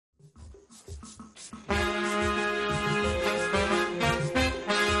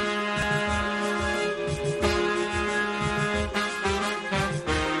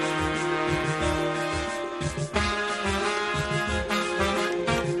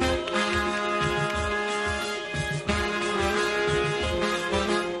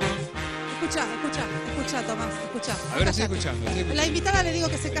Tomás, escuchá. A ver, estoy escuchando. La invitada le digo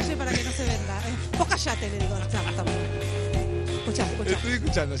que se calle para que no se venda. Vos callate, le digo. Estamos. Escuchá. Estoy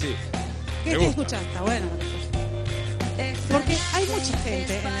escuchando, sí. ¿Qué te escuchás? Está bueno. Porque hay mucha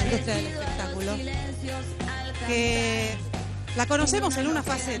gente en la industria del espectáculo que la conocemos en una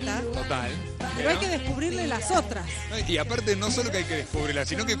faceta. Total. Pero hay que descubrirle las otras. Y aparte, no solo que hay que descubrirla,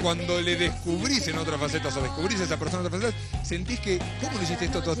 sino que cuando le descubrís en otras facetas o descubrís a esa persona en otras facetas, sentís que, ¿cómo no hiciste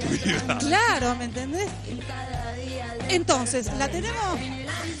esto toda tu vida? Claro, ¿me entendés? Entonces, la tenemos...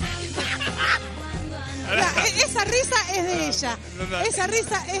 Esa risa es de ella. Esa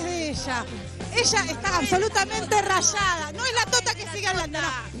risa es de ella. Ella está absolutamente rayada. No es la tota que sigue hablando,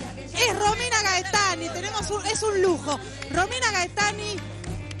 no. Es Romina Gaetani. Es un lujo. Romina Gaetani.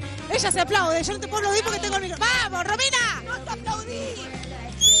 Ella se aplaude. Yo no te puedo aplaudir porque tengo el micrófono. ¡Vamos, Romina! ¡No te aplaudí!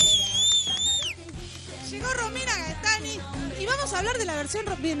 Llegó Romina Gaetani y vamos a hablar de la versión...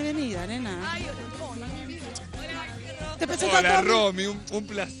 Bienvenida, nena. Te presento Hola, a Romy. Romy, un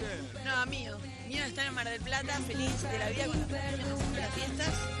placer. No, mío de estar en Mar del Plata, feliz de la vida con las fiestas.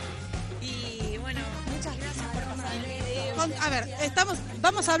 Y bueno, muchas gracias por pasar el video. A ver,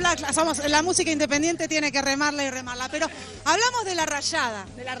 vamos a hablar, la música independiente tiene que remarla y remarla, pero hablamos de la rayada.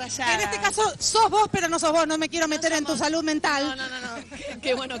 De la rayada. En este caso sos vos, pero no sos vos, no me quiero meter en tu salud mental. No.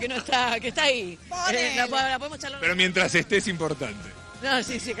 Qué bueno que no está, que está ahí. La podemos charlar. Pero mientras estés importante. No,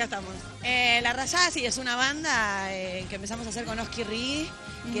 sí, acá estamos. La Rayada sí es una banda que empezamos a hacer con Oski Rí,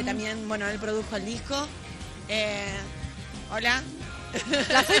 que también, bueno, él produjo el disco. Hola.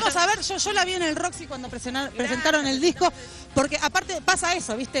 La fuimos a ver, yo la vi en el Roxy cuando presentaron el disco, porque aparte pasa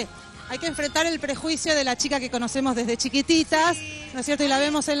eso, ¿viste? Hay que enfrentar el prejuicio de la chica que conocemos desde chiquititas, ¿no es cierto? Y la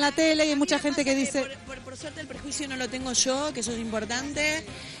vemos en la tele y hay mucha gente que dice... Por suerte el prejuicio no lo tengo yo, que eso es importante.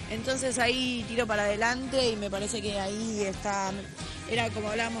 Entonces ahí tiro para adelante y me parece que ahí está... Era como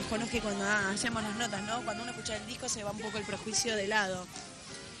hablábamos con Oski cuando hacíamos las notas, ¿no? Cuando uno escucha el disco se va un poco el prejuicio de lado.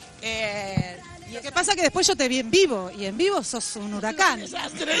 Lo que pasa es que después yo te vi en vivo, y en vivo sos un huracán. No,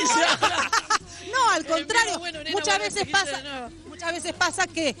 al contrario, muchas veces pasa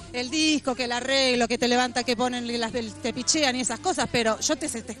que el disco, que el arreglo, que te levanta, que ponen, te pichean y esas cosas, pero yo te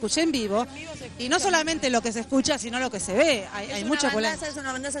escuché en vivo, y no solamente lo que se escucha, sino lo que se ve. Hay mucha polémica. Es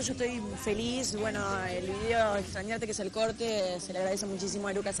una bandaza, yo estoy feliz. Bueno, el video Extrañarte, que es el corte, se le agradece muchísimo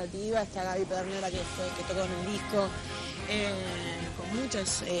a Lucas Sativa, a Gaby Pedernera, que tocó en el disco, con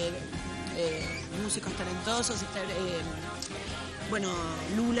muchos músicos talentosos. Bueno,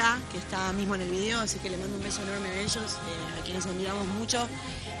 Lula, que está mismo en el video, así que le mando un beso enorme a ellos, a quienes admiramos mucho.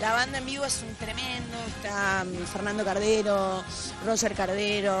 La banda en vivo es un tremendo, está Fernando Cardero, Roger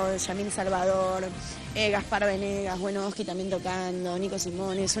Cardero, Yamil Salvador, Gaspar Venegas, bueno, Oski también tocando, Nico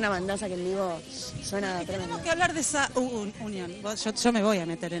Simone, es una bandaza que en vivo suena tremendo. Tenemos que hablar de esa unión, yo me voy a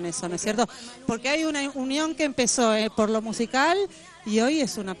meter en eso, ¿no es cierto? Porque hay una unión que empezó por lo musical y hoy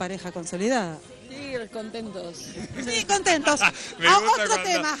es una pareja consolidada. Sí, contentos. Sí, contentos. Otro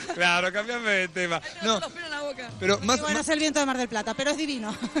tema. Claro, cambiame de tema. No, los pelos en la boca. Pero bueno, es el viento de Mar del Plata, pero es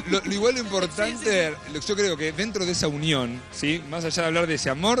divino. Lo importante, yo creo que dentro de esa unión, ¿sí? Más allá de hablar de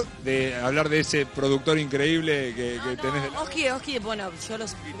ese amor, de hablar de ese productor increíble que tenés. Oski, bueno, yo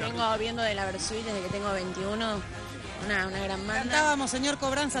los vengo viendo de la Versuit desde que tengo 21. Una gran banda. Cantábamos Señor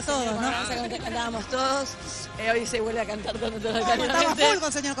Cobranza todos, ¿no? Cantábamos todos. Hoy se vuelve a cantar todo estamos full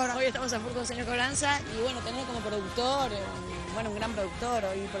con Señor Cobranza. Hoy estamos a full con Señor Cobranza. Y bueno, tener como productor, un gran productor,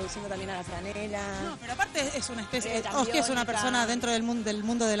 hoy produciendo también a La Franela. No, pero aparte es una especie... Oski es una persona dentro del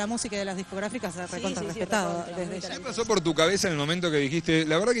mundo de la música y de las discográficas recontra respetado. ¿Qué pasó por tu cabeza en el momento que dijiste,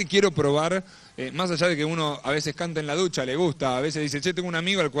 la verdad que quiero probar, más allá de que uno a veces canta en la ducha, le gusta, a veces dice, che, tengo un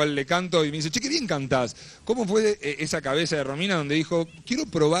amigo al cual le canto y me dice, che, qué bien cantás. ¿Cómo fue esa cabeza de Romina donde dijo, quiero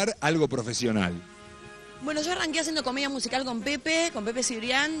probar algo profesional? Bueno, yo arranqué haciendo comedia musical con Pepe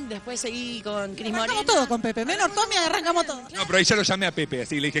Cibrián, después seguí con Cris Morena. Arrancamos todo con Pepe, menos Tommy, arrancamos todo. No, pero ahí ya lo llamé a Pepe,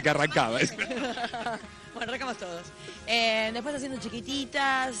 así le dije que arrancaba. Bueno, arrancamos todos. Después haciendo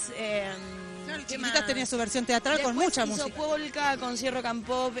Chiquititas. Claro, Chiquititas tenía su versión teatral después con mucha música. Polka, con Cierro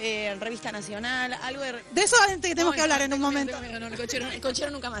Campop, Revista Nacional, algo de... De eso tenemos que hablar en un momento. No, el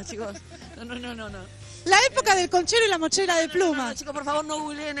conchero nunca más, chicos. No. La época del conchero y la mochera de pluma. No, chicos, por favor, no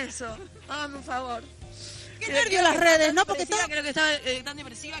googleen eso. Háganme un favor. Qué nervio las redes, ¿no? Porque creo que estaba tan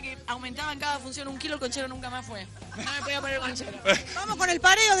depresiva que aumentaba en cada función 1 kilo, el conchero nunca más fue. No me podía poner el conchero. Vamos con el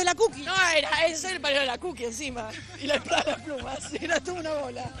pareo de la cookie. No, ese era el pareo de la cookie encima. Y la espada de las plumas. Era toda una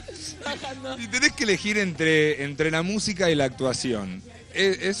bola. Bajando. Si tenés que elegir entre la música y la actuación,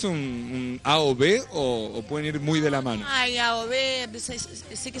 ¿es un A o B o pueden ir muy de la mano? Ay, A o B,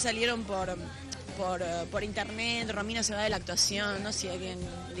 sé que salieron por por internet, Romina se va de la actuación, no sé quién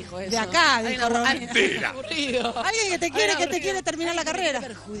dijo eso. De acá, dijo Romina. Alguien que te quiere terminar la carrera.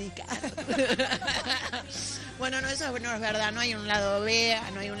 Perjudicar. Bueno, no, eso no es verdad, no hay un lado B,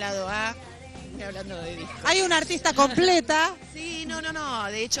 no hay un lado A. Estoy hablando de disco. Hay una artista completa. Sí, no.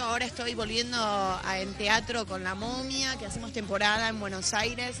 De hecho, ahora estoy volviendo en teatro con La Momia, que hacemos temporada en Buenos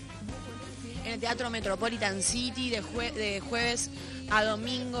Aires, en el Teatro Metropolitan City, de jueves a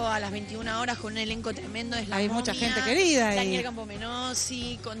domingo a las 21 horas con un elenco tremendo. Es La Hay Momia, mucha gente querida ahí. Daniel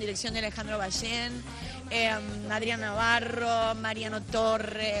Campomenosi, con dirección de Alejandro Ballén, Adrián Navarro, Mariano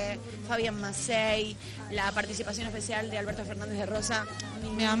Torre, Fabián Macei, la participación especial de Alberto Fernández de Rosa,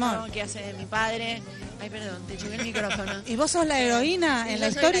 mi amor, que hace de mi padre. Ay, perdón, te choqué el micrófono. ¿Y vos sos la heroína en la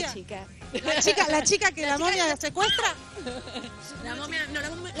historia? La chica que la momia secuestra.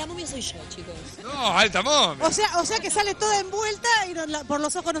 La momia soy yo, chicos. No, alta momia. O sea que sale toda envuelta y por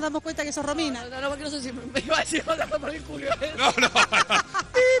los ojos nos damos cuenta que sos Romina. No, porque no sé si me iba a decir otra por el culo. No.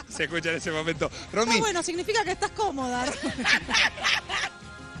 Se escucha en ese momento. Romy. Está bueno, significa que estás cómoda.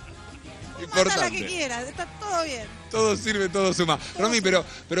 Importante. La que quieras, está todo bien. Todo sirve, todo suma. Romy, pero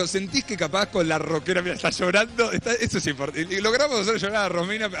sentís que capaz con la rockera, mira, está llorando. Eso es importante. Y logramos hacer llorar a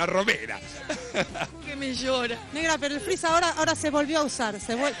Romina. Que me llora. Negra, pero el frizz ahora se volvió a usar.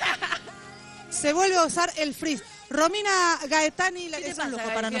 Se vuelve a usar el frizz. Romina Gaetani, es un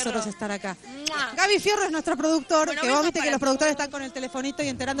lujo para nosotros estar acá. Gaby Fierro es nuestro productor, bueno, que vos viste que los productores están con el telefonito y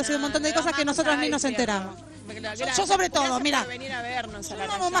enterándose de un montón de cosas que nosotros ni nos enteramos. Yo sobre todo, mira. Venir a vernos a la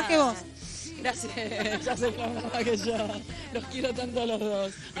no, más que vos. Gracias, ya sé que yo los quiero tanto a los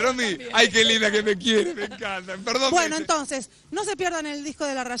dos. Romy, ay, qué linda que me quiere, me encanta. Perdón. Bueno, entonces, no se pierdan el disco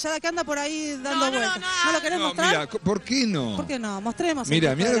de La Rayada que anda por ahí dando vueltas. ¿No lo querés mostrar? Mira, ¿por qué no? ¿Por qué no? Mostremos.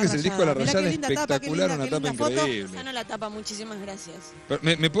 Mira lo que es el disco de La Rayada, espectacular, una tapa increíble. Sana la tapa, muchísimas gracias.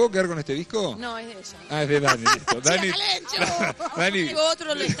 ¿Me puedo quedar con este disco? No, es de ella. Ah, es de Dani, listo. Dani. Tengo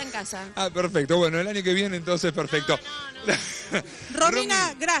otro, lo está en casa. Ah, perfecto. Bueno, el año que viene entonces, perfecto.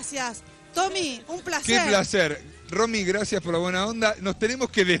 Romina, gracias. Tommy, un placer. Qué placer. Romy, gracias por la buena onda. Nos tenemos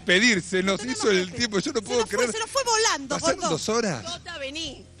que despedir. Se nos hizo el tiempo. Yo no puedo creer. Se nos fue volando. ¿Pasaron 2 horas? Tota,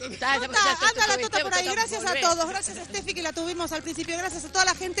 vení. Anda la Tota por ahí. Gracias a todos. Gracias a Steffi que la tuvimos al principio. Gracias a toda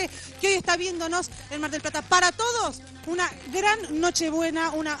la gente que hoy está viéndonos en Mar del Plata. Para todos, una gran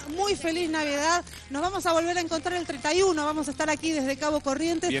Nochebuena, una muy feliz Navidad. Nos vamos a volver a encontrar el 31. Vamos a estar aquí desde Cabo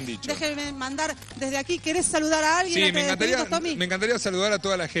Corrientes. Bien dicho. Déjenme mandar desde aquí. ¿Querés saludar a alguien? Sí, me encantaría saludar a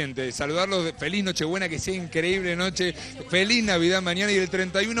toda la gente. Saludarlos. Feliz Nochebuena, que sea increíble noche. Feliz Navidad mañana, y el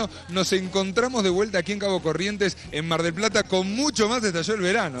 31 nos encontramos de vuelta aquí en Cabo Corrientes, en Mar del Plata, con mucho más de Estalló el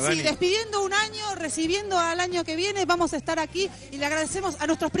Verano. Dani. Sí, despidiendo un año, recibiendo al año que viene, vamos a estar aquí y le agradecemos a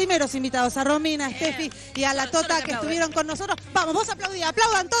nuestros primeros invitados, a Romina, a Steffi y a la Tota que estuvieron con nosotros. Vamos, vos aplaudí,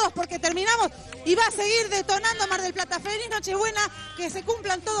 aplaudan todos porque terminamos y va a seguir detonando Mar del Plata. Feliz Nochebuena, que se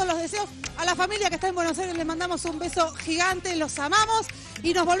cumplan todos los deseos. A la familia que está en Buenos Aires les mandamos un beso gigante, los amamos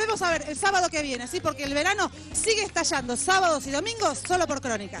y nos volvemos a ver el sábado que viene, ¿sí? Porque el verano sigue estallando sábados y domingos solo por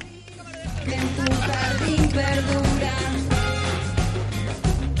Crónica. En tu jardín verdura,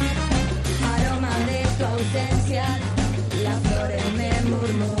 aroma de tu ausencia, las flores me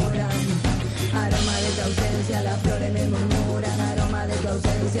murmuran. Aroma de tu ausencia, las flores me murmuran. Aroma de tu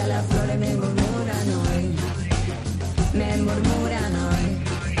ausencia, las flores me murmuran.